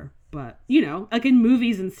doesn't matter, but, you know, like in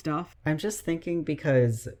movies and stuff. I'm just thinking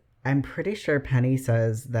because I'm pretty sure Penny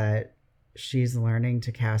says that she's learning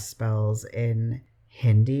to cast spells in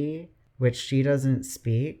Hindi, which she doesn't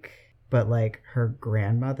speak, but like her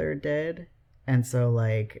grandmother did. And so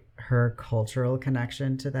like her cultural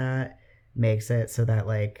connection to that makes it so that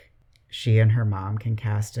like she and her mom can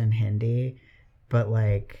cast in Hindi, but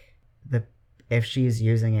like if she's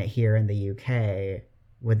using it here in the UK,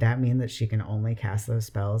 would that mean that she can only cast those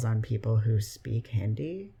spells on people who speak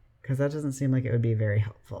Hindi? Because that doesn't seem like it would be very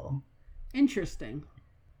helpful. Interesting.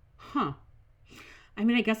 Huh. I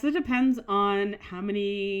mean, I guess it depends on how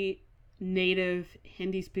many native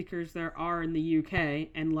Hindi speakers there are in the UK,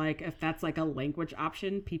 and like if that's like a language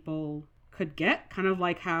option people could get, kind of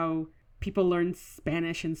like how people learn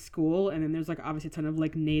Spanish in school, and then there's like obviously a ton of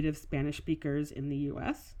like native Spanish speakers in the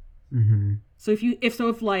US. Mm-hmm. So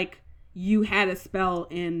if like you had a spell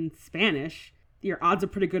in Spanish, your odds are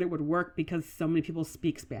pretty good it would work because so many people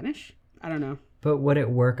speak Spanish. I don't know. But would it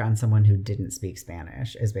work on someone who didn't speak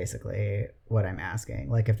Spanish is basically what I'm asking.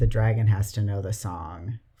 Like if the dragon has to know the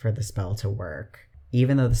song for the spell to work,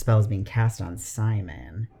 even though the spell is being cast on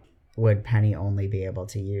Simon, would Penny only be able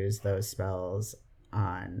to use those spells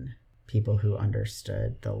on people who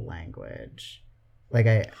understood the language? Like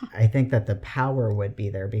I think that the power would be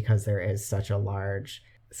there because there is such a large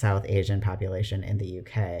South Asian population in the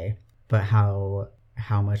UK, but how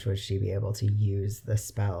much would she be able to use the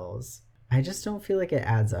spells? I just don't feel like it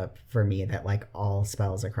adds up for me that like all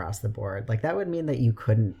spells across the board, like that would mean that you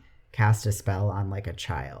couldn't cast a spell on like a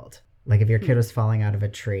child. Like if your kid was falling out of a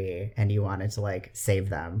tree and you wanted to like save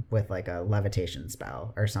them with like a levitation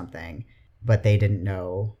spell or something, but they didn't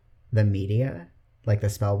know the media, like the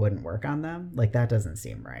spell wouldn't work on them. Like that doesn't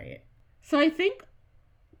seem right. So I think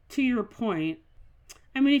to your point,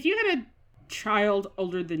 I mean, if you had a child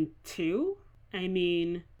older than 2, I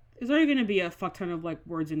mean, there's already going to be a fuck ton of like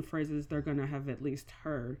words and phrases they're going to have at least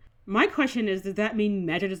heard. My question is, does that mean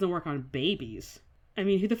magic doesn't work on babies? I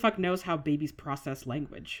mean, who the fuck knows how babies process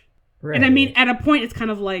language? Right. And I mean, at a point, it's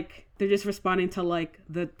kind of like they're just responding to like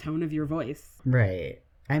the tone of your voice. Right.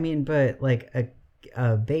 I mean, but like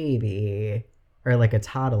a baby or like a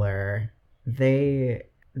toddler, they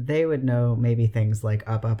would know maybe things like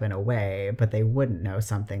up, and away, but they wouldn't know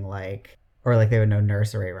something like, or like they would know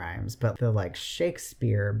nursery rhymes, but the like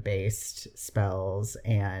Shakespeare based spells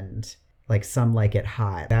and like Some Like It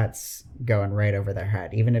Hot, that's going right over their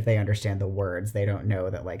head. Even if they understand the words, they don't know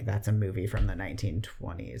that like that's a movie from the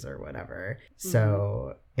 1920s or whatever. Mm-hmm.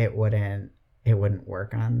 So it wouldn't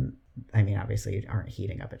work on, I mean, obviously you aren't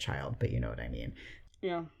heating up a child, but you know what I mean.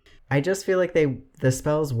 Yeah. I just feel like the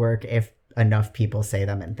spells work if enough people say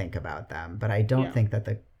them and think about them, but I don't think that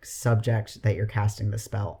the subject that you're casting the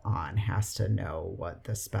spell on has to know what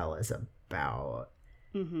the spell is about.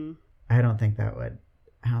 Mm-hmm. I don't think that would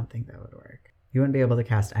work. You wouldn't be able to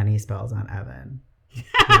cast any spells on Evan. He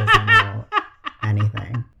doesn't know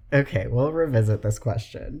anything. Okay, we'll revisit this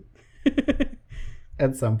question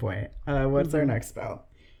at some point. What's our next spell?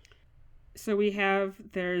 So we have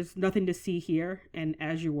There's Nothing to See Here and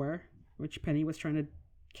As You Were, which Penny was trying to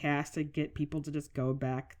cast to get people to just go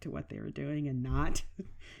back to what they were doing and not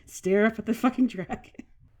stare up at the fucking dragon.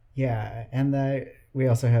 Yeah, and we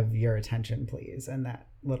also have Your Attention Please in that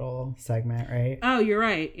little segment, right? Oh, you're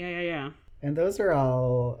right. Yeah. And those are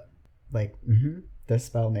all like, this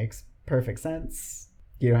spell makes perfect sense.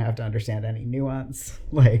 You don't have to understand any nuance.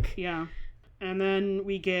 Like, yeah. And then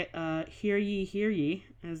we get Hear Ye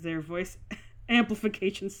as their voice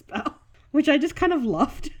amplification spell, which I just kind of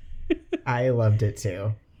loved. I loved it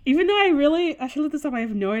too. Even though I should look this up. I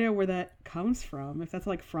have no idea where that comes from. If that's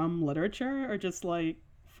like from literature or just like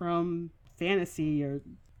from fantasy or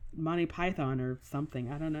Monty Python or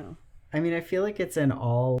something. I don't know. I mean, I feel like it's in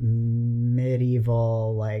all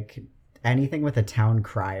medieval, like anything with a town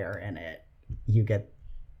crier in it, you get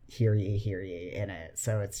Hear Ye in it.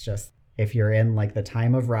 So it's just, if you're in like the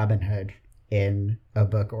time of Robin Hood in a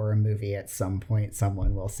book or a movie, at some point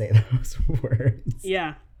someone will say those words.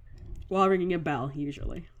 Yeah. While ringing a bell,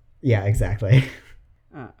 usually. Yeah, exactly.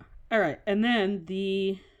 All right. And then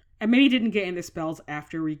I maybe didn't get into spells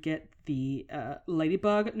after we get the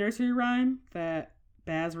Ladybug nursery rhyme that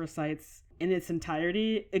Baz recites in its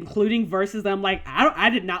entirety, including verses that I'm like, I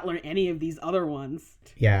did not learn any of these other ones.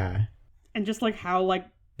 Yeah. And just like how like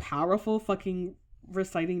powerful fucking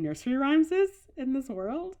reciting nursery rhymes is in this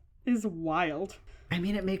world is wild. I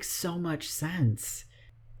mean, it makes so much sense.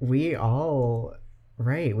 We all,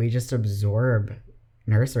 right, we just absorb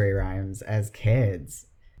nursery rhymes as kids.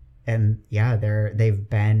 And yeah, they've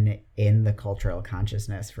been in the cultural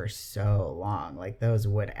consciousness for so long. Like, those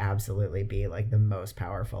would absolutely be like the most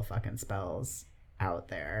powerful fucking spells out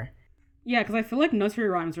there. Yeah, because I feel like nursery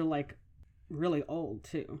rhymes are like really old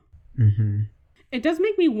too. Mm-hmm. It does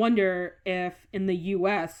make me wonder if in the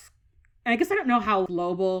US, and I guess I don't know how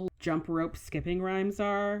global jump rope skipping rhymes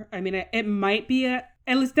are. I mean, it might be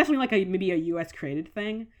it's definitely like maybe a US created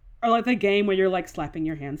thing. Or like the game where you're like slapping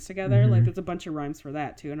your hands together. Mm-hmm. Like there's a bunch of rhymes for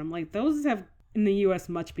that too. And I'm like, those have in the US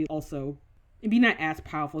much be also, maybe not as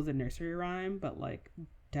powerful as a nursery rhyme, but like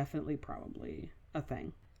definitely probably a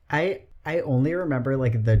thing. I only remember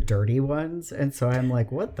like the dirty ones, and so I'm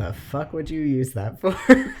like, what the fuck would you use that for?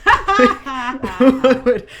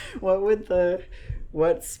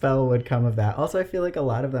 What spell would come of that? Also, I feel like a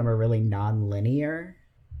lot of them are really non-linear.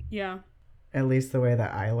 Yeah. At least the way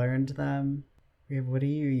that I learned them. What do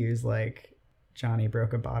you use like Johnny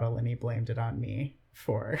broke a bottle and he blamed it on me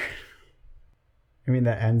for? I mean,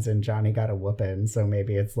 that ends in Johnny got a whoopin', so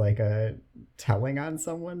maybe it's like a telling on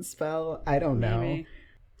someone's spell. I don't know.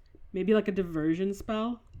 Maybe like a diversion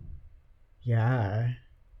spell. Yeah.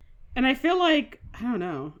 And I feel like, I don't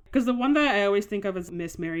know, because the one that I always think of is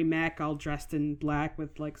Miss Mary Mack all dressed in black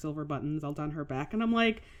with like silver buttons all down her back. And I'm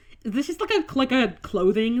like, is this just like a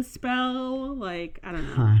clothing spell? Like, I don't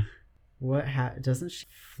know. Huh. What doesn't she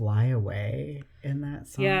fly away in that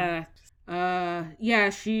song? Yeah. Yeah,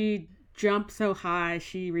 she jumped so high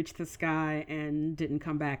she reached the sky and didn't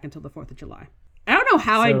come back until the 4th of July. I don't know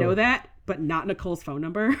how I know that, but not Nicole's phone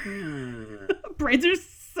number. Braids are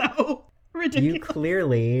so ridiculous. You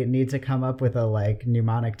clearly need to come up with a like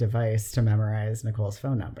mnemonic device to memorize Nicole's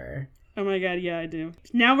phone number. Oh my god, yeah, I do.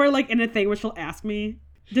 Now we're like in a thing where she'll ask me,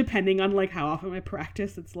 depending on like how often I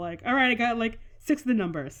practice, it's like, all right, I got like 6 of the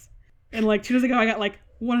numbers. And like 2 days ago, I got like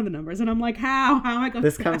 1 of the numbers. And I'm like, how am I going to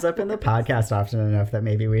This comes up in the podcast often enough that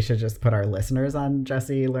maybe we should just put our listeners on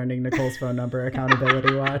Jessie learning Nicole's phone number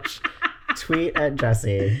accountability watch. Tweet at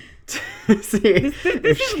Jessie to see this if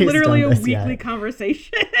is she's literally a done this weekly yet.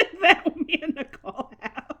 Conversation that me and Nicole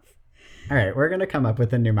have. All right, we're going to come up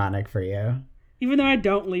with a mnemonic for you. Even though I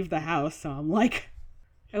don't leave the house, so I'm like,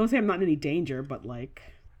 I won't say I'm not in any danger, but like...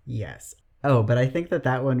 Yes. Oh, but I think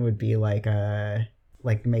that one would be like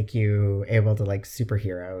make you able to like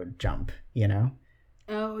superhero jump, you know?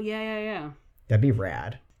 Oh, yeah. That'd be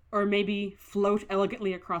rad. Or maybe float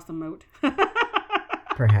elegantly across the moat.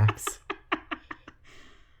 Perhaps.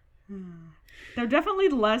 There are definitely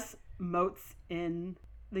less moats in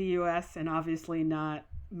the US and obviously not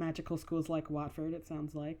magical schools like Watford, it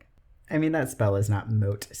sounds like. I mean, that spell is not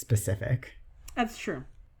moat specific. That's true.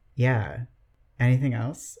 Yeah. Anything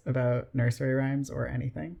else about nursery rhymes or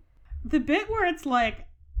anything? The bit where it's like,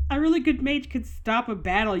 a really good mage could stop a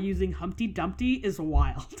battle using Humpty Dumpty is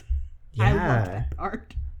wild. Yeah. I love that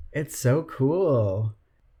part. It's so cool.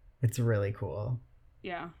 It's really cool.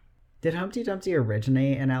 Yeah. Did Humpty Dumpty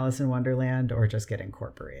originate in Alice in Wonderland or just get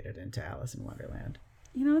incorporated into Alice in Wonderland?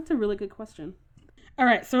 You know, that's a really good question. All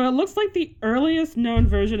right, so it looks like the earliest known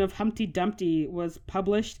version of Humpty Dumpty was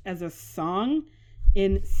published as a song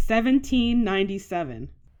in 1797.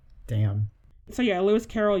 Damn. So yeah, Lewis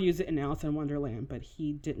Carroll used it in Alice in Wonderland, but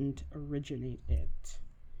he didn't originate it.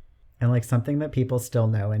 And like something that people still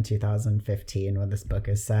know in 2015 when this book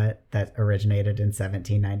is set that originated in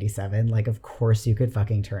 1797, like of course you could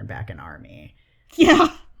fucking turn back an army.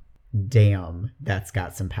 Yeah. Damn, that's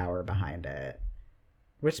got some power behind it.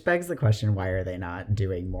 Which begs the question, why are they not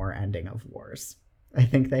doing more ending of wars? I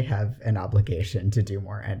think they have an obligation to do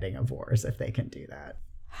more ending of wars if they can do that.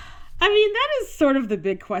 I mean, that is sort of the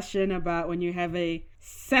big question about when you have a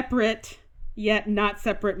separate yet not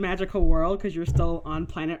separate magical world, because you're still on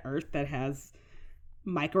planet Earth that has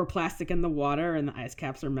microplastic in the water and the ice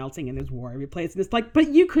caps are melting and there's war every place. And it's like, but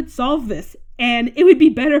you could solve this and it would be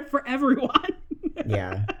better for everyone.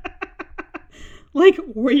 Yeah. Like,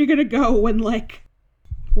 where are you going to go when, like,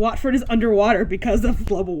 Watford is underwater because of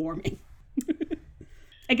global warming?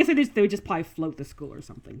 I guess they would just probably float the school or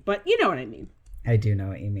something. But you know what I mean. I do know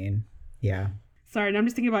what you mean. Yeah. Sorry, and I'm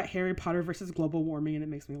just thinking about Harry Potter versus global warming and it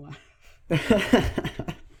makes me laugh.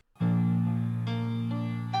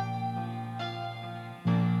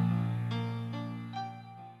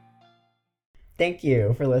 Thank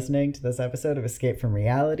you for listening to this episode of Escape from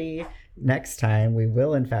Reality. Next time, we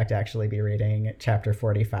will in fact actually be reading chapter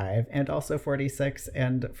 45 and also 46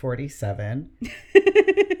 and 47.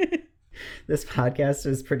 This podcast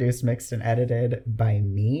is produced, mixed, and edited by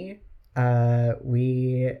me.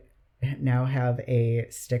 We now have a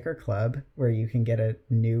sticker club where you can get a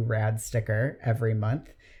new rad sticker every month.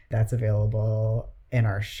 That's available in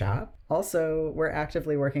our shop. Also, we're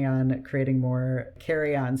actively working on creating more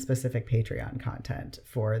carry-on specific Patreon content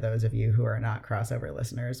for those of you who are not crossover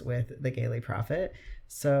listeners with the Gayly Prophet.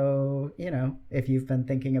 So, if you've been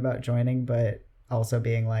thinking about joining, but also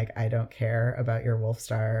being like, I don't care about your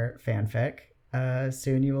Wolfstar fanfic,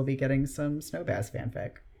 soon you will be getting some Snowbass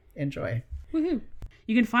fanfic. Enjoy. Woohoo.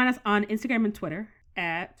 You can find us on Instagram and Twitter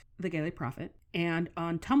at The Gayly Prophet and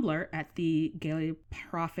on Tumblr at The Gayly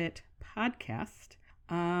Prophet Podcast.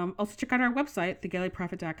 Also check out our website,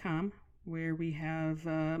 thegaylyprophet.com, where we have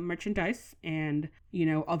merchandise and,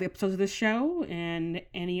 all the episodes of this show and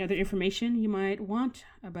any other information you might want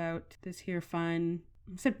about this here fine,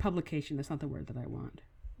 I said publication, that's not the word that I want.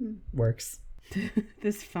 Works.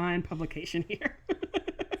 This fine publication here.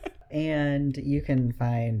 And you can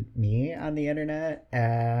find me on the internet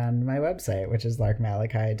and my website, which is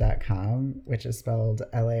larkmalaki.com, which is spelled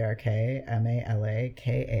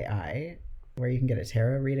LARKMALAKAI, where you can get a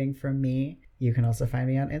tarot reading from me. You can also find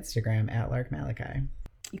me on Instagram at larkmalaki.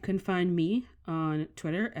 You can find me on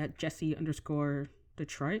Twitter at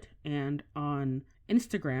Jessie_Detroit and on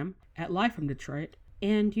Instagram at Live from Detroit.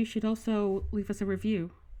 And you should also leave us a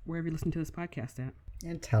review wherever you listen to this podcast at.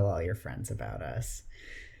 And tell all your friends about us.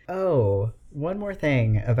 Oh, one more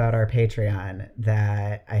thing about our Patreon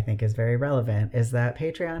that I think is very relevant is that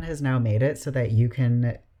Patreon has now made it so that you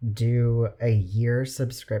can do a year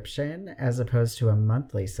subscription as opposed to a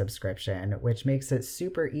monthly subscription, which makes it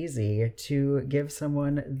super easy to give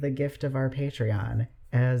someone the gift of our Patreon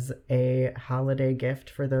as a holiday gift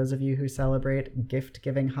for those of you who celebrate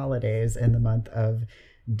gift-giving holidays in the month of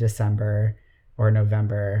December or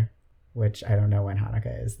November, which I don't know when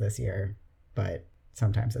Hanukkah is this year, but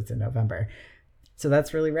sometimes it's in November. So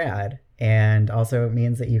that's really rad. And also it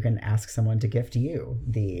means that you can ask someone to gift you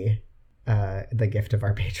the gift of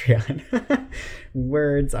our Patreon.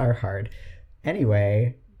 Words are hard.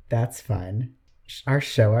 Anyway, that's fun. Our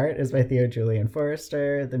show art is by Theo Julian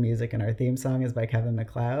Forrester. The music in our theme song is by Kevin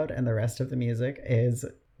MacLeod. And the rest of the music is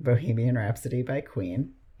Bohemian Rhapsody by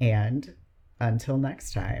Queen. And until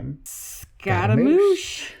next time,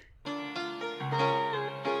 Scaramouche.